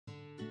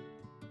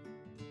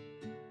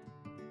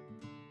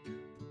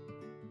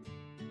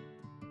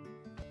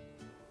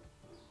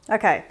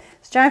Okay,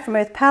 it's Jane from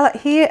Earth Palette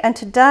here, and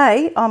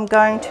today I'm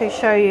going to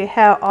show you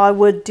how I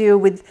would deal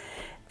with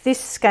this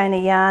skein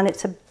of yarn.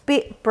 It's a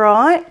bit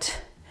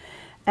bright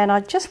and I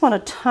just want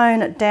to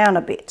tone it down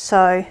a bit.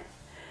 So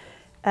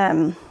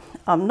I'm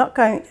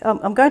going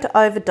to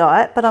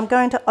overdye it, but I'm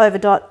going to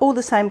overdye it all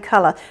the same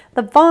colour.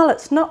 The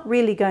violet's not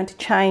really going to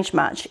change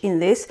much in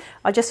this.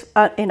 I just,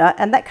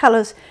 and that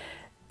colour's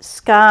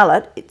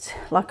scarlet. It's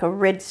like a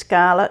red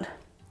scarlet.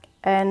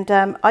 And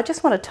I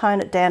just want to tone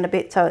it down a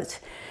bit so it's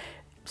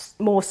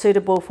more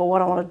suitable for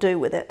what I want to do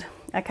with it.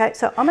 Okay,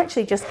 so I'm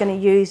actually just going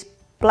to use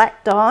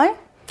black dye.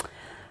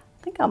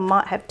 I think I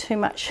might have too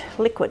much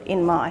liquid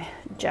in my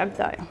jug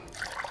though.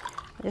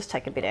 I'll just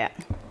take a bit out.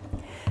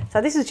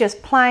 So this is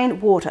just plain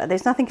water.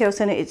 There's nothing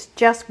else in it, it's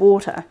just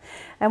water.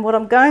 And what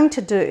I'm going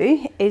to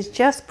do is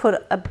just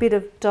put a bit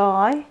of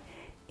dye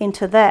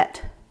into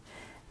that.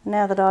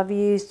 Now that I've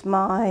used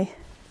my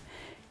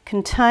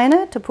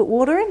container to put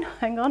water in,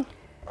 hang on.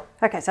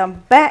 Okay, so I'm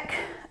back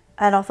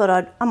and I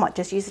thought I might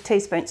just use a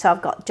teaspoon. So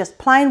I've got just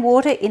plain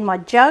water in my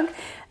jug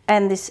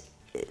and this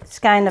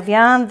skein of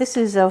yarn. This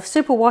is a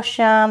Superwash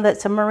yarn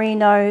that's a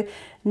merino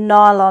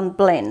nylon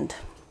blend.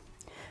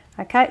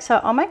 Okay,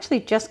 so I'm actually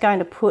just going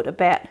to put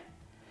about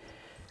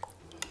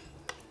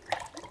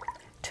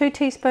 2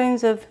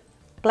 teaspoons of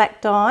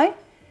black dye.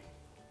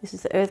 This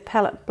is the Earth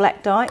Palette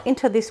black dye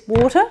into this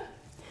water.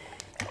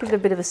 Give it a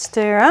bit of a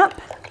stir up.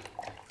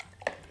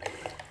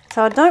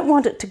 So I don't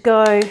want it to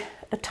go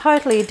a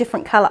totally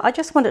different colour. I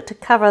just want it to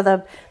cover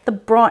the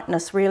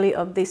brightness really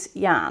of this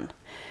yarn.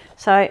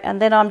 So,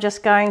 and then I'm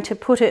just going to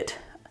put it,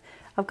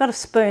 I've got a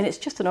spoon, it's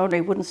just an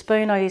ordinary wooden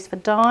spoon I use for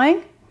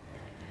dyeing.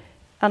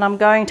 And I'm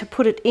going to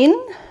put it in,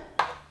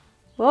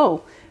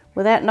 whoa,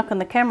 without knocking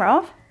the camera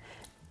off.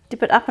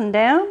 Dip it up and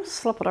down,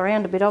 slop it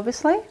around a bit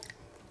obviously.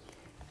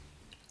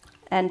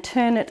 And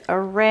turn it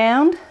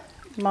around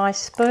my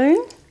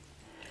spoon.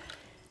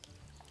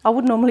 I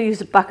would normally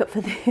use a bucket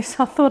for this.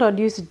 I thought I'd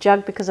use a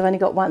jug because I've only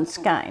got one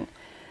skein.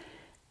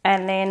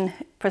 And then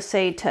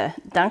proceed to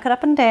dunk it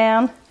up and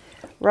down,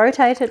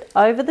 rotate it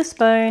over the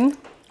spoon.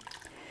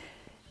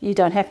 You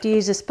don't have to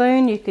use a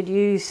spoon, you could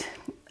use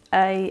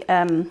a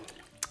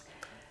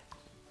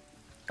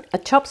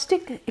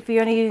chopstick if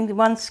you're only using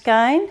one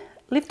skein.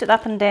 Lift it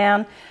up and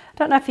down. I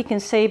don't know if you can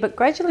see, but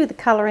gradually the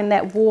colour in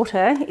that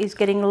water is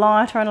getting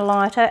lighter and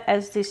lighter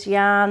as this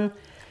yarn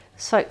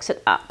soaks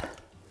it up.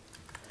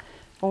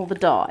 All the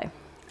dye.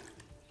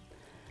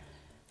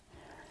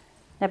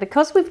 Now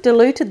because we've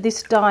diluted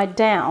this dye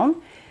down,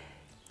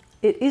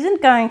 it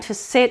isn't going to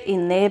set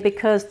in there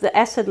because the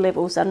acid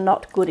levels are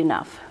not good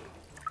enough.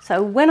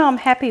 So when I'm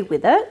happy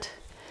with it,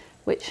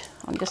 which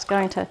I'm just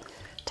going to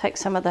take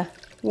some of the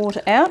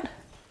water out,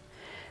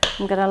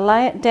 I'm going to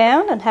lay it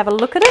down and have a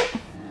look at it,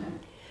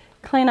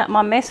 clean up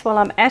my mess while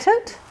I'm at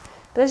it.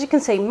 But as you can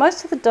see,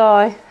 most of the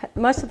dye,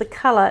 most of the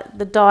colour,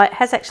 the dye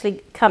has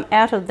actually come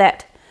out of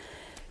that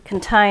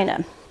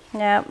container.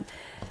 Now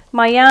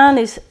my yarn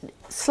is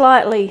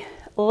slightly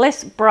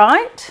less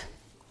bright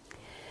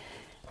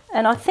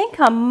and I think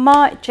I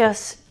might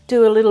just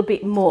do a little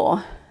bit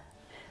more.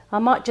 I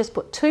might just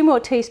put 2 more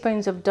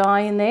teaspoons of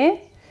dye in there.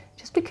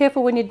 Just be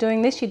careful when you're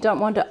doing this, you don't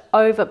want to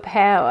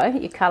overpower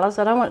your colours.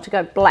 I don't want it to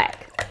go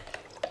black.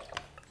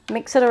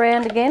 Mix it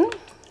around again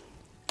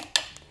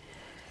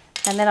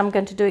and then I'm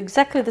going to do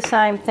exactly the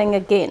same thing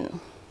again.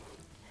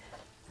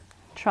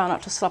 Try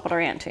not to slop it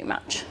around too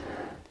much.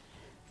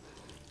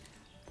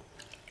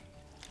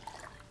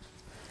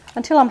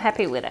 Until I'm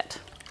happy with it.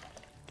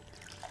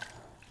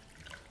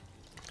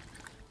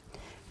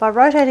 By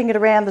rotating it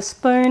around the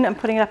spoon and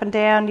putting it up and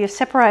down, you're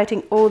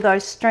separating all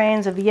those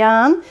strands of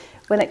yarn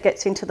when it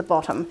gets into the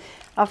bottom.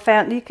 I've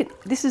found you could,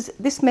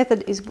 this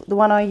method is the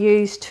one I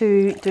use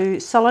to do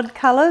solid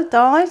colour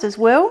dyes as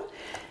well,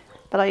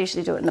 but I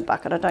usually do it in a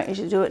bucket. I don't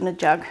usually do it in a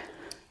jug.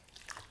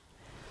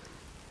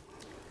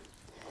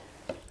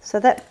 So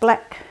that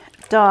black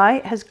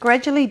dye has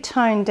gradually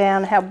toned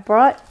down how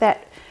bright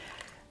that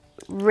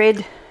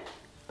red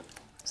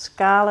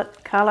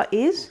scarlet colour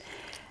is,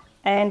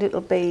 and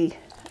it'll be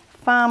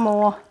far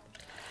more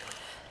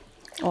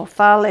or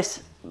far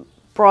less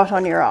bright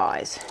on your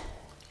eyes.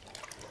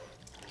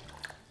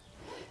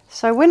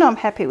 So when I'm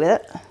happy with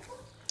it,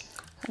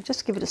 I'll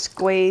just give it a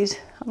squeeze.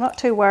 I'm not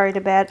too worried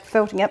about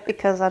felting it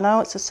because I know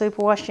it's a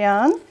Superwash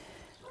yarn,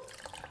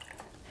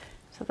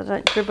 so that I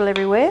don't dribble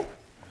everywhere.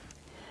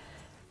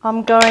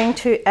 I'm going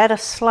to add a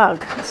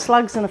slug. A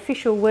slug's an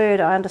official word,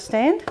 I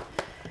understand.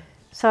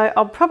 So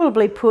I'll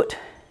probably put,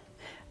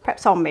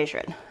 perhaps I'll measure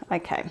it.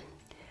 Okay.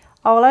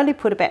 I'll only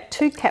put about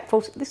 2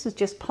 capfuls. This is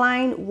just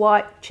plain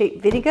white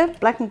cheap vinegar,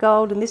 black and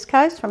gold in this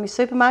case, from your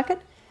supermarket.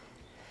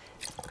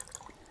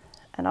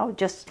 And I'll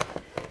just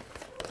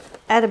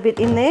add a bit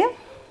in there.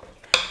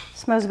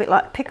 Smells a bit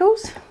like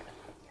pickles.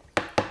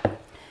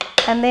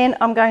 And then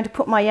I'm going to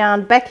put my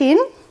yarn back in,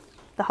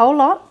 the whole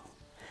lot.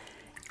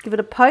 Give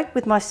it a poke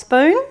with my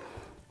spoon.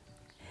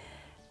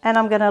 And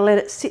I'm going to let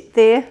it sit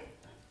there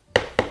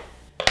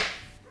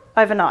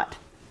overnight.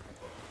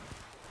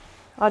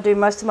 I do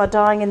most of my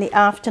dyeing in the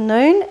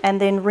afternoon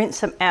and then rinse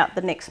them out the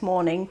next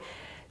morning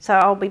So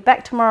I'll be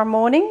back tomorrow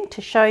morning to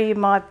show you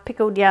my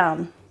pickled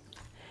yarn.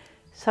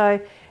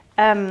 So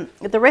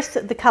the rest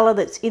of the colour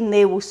that's in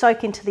there will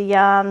soak into the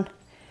yarn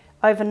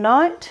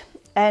overnight,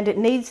 and it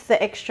needs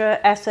the extra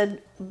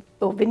acid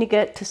or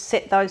vinegar to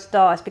set those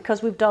dyes.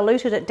 Because we've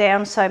diluted it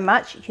down so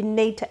much, you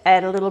need to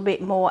add a little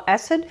bit more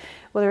acid,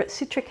 whether it's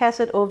citric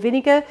acid or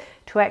vinegar,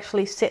 to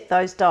actually set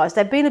those dyes.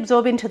 They've been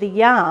absorbed into the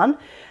yarn,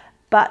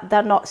 but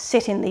they're not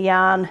set in the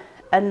yarn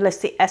unless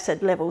the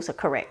acid levels are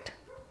correct.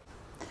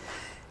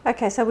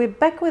 Okay, so we're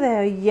back with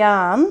our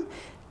yarn,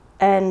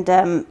 and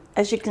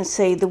as you can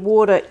see, the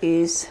water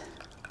is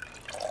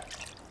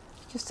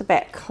just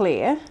about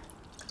clear.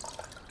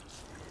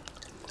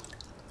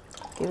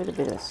 Give it a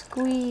bit of a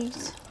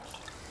squeeze.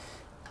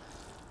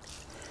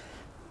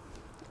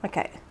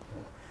 Okay,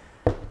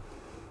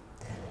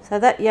 so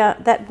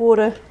that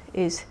water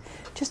is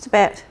just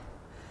about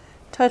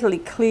totally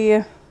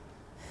clear.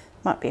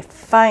 Might be a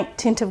faint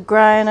tint of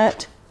grey in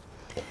it.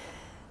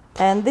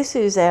 And this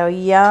is our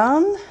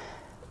yarn.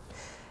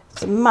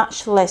 It's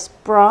much less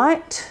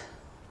bright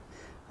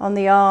on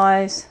the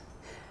eyes,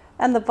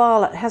 and the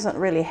violet hasn't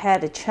really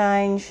had a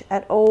change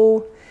at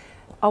all.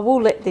 I will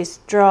let this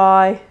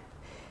dry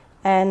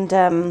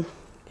and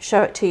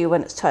show it to you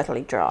when it's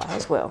totally dry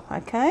as well,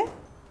 okay?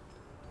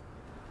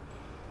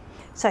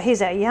 So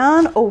here's our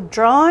yarn all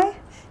dry.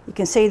 You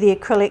can see the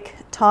acrylic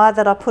tie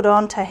that I put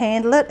on to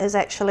handle it is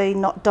actually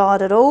not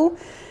dyed at all,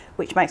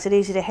 which makes it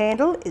easy to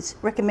handle. It's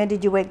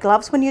recommended you wear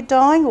gloves when you're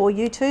dyeing, or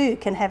you too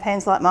can have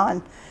hands like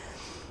mine.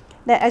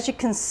 Now, as you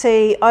can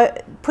see,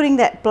 putting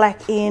that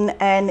black in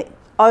and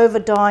over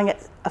dyeing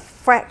it a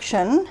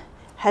fraction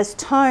has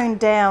toned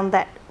down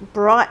that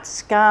bright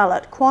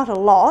scarlet quite a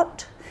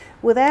lot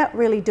without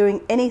really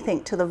doing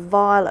anything to the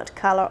violet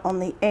colour on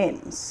the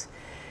ends.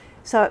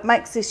 So it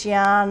makes this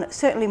yarn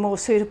certainly more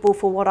suitable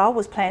for what I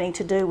was planning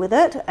to do with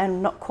it,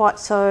 and not quite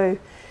so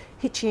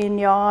hitchy in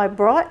your eye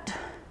bright.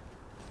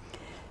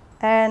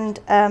 And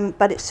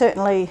but it's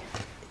certainly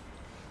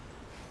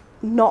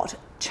not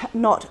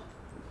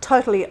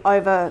totally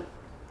over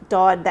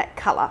dyed that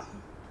colour.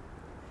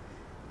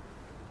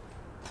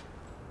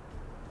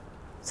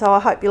 So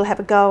I hope you'll have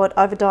a go at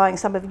over dyeing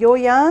some of your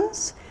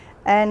yarns,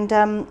 and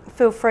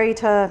feel free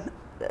to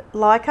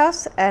like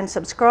us and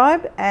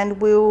subscribe, and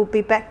we'll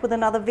be back with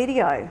another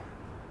video.